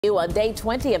On day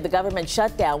 20 of the government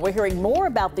shutdown, we're hearing more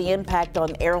about the impact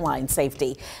on airline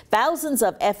safety. Thousands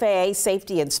of FAA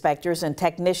safety inspectors and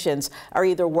technicians are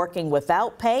either working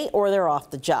without pay or they're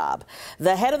off the job.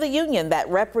 The head of the union that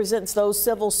represents those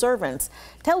civil servants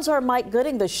tells our Mike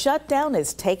Gooding the shutdown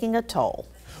is taking a toll.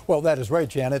 Well, that is right,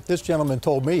 Janet. This gentleman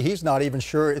told me he's not even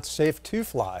sure it's safe to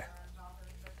fly.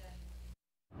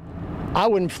 I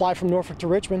wouldn't fly from Norfolk to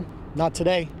Richmond. Not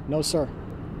today. No, sir.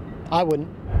 I wouldn't.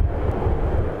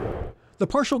 The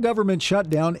partial government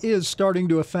shutdown is starting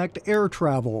to affect air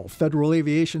travel. Federal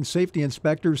aviation safety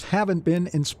inspectors haven't been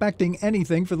inspecting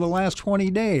anything for the last 20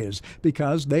 days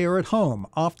because they are at home,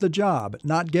 off the job,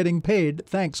 not getting paid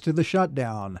thanks to the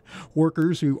shutdown.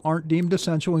 Workers who aren't deemed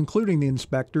essential, including the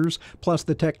inspectors, plus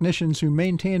the technicians who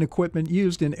maintain equipment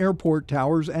used in airport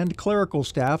towers and clerical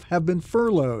staff, have been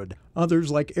furloughed.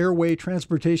 Others, like Airway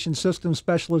Transportation Systems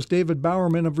Specialist David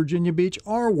Bowerman of Virginia Beach,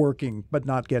 are working but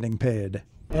not getting paid.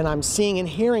 And I'm seeing and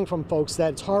hearing from folks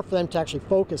that it's hard for them to actually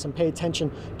focus and pay attention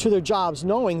to their jobs,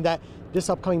 knowing that this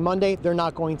upcoming Monday, they're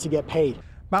not going to get paid.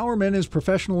 Bowerman is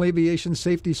Professional Aviation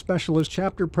Safety Specialist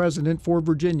Chapter President for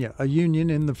Virginia, a union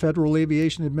in the Federal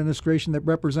Aviation Administration that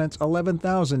represents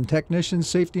 11,000 technicians,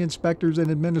 safety inspectors, and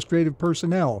administrative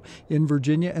personnel in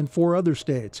Virginia and 4 other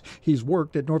states. He's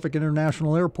worked at Norfolk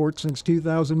International Airport since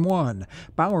 2001.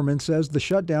 Bowerman says the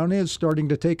shutdown is starting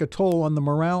to take a toll on the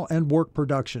morale and work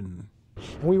production.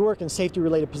 We work in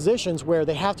safety-related positions where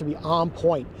they have to be on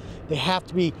point. They have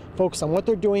to be focused on what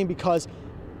they're doing because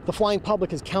the flying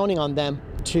public is counting on them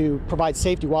to provide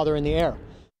safety while they're in the air.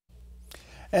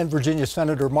 And Virginia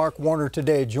Senator Mark Warner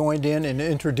today joined in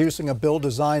introducing a bill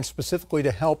designed specifically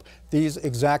to help these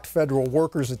exact federal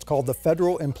workers. It's called the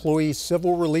Federal Employee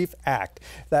Civil Relief Act.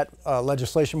 That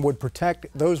legislation would protect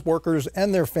those workers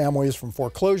and their families from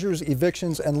foreclosures,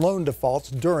 evictions, and loan defaults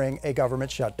during a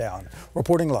government shutdown.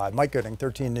 Reporting live, Mike Gooding,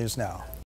 13 News Now.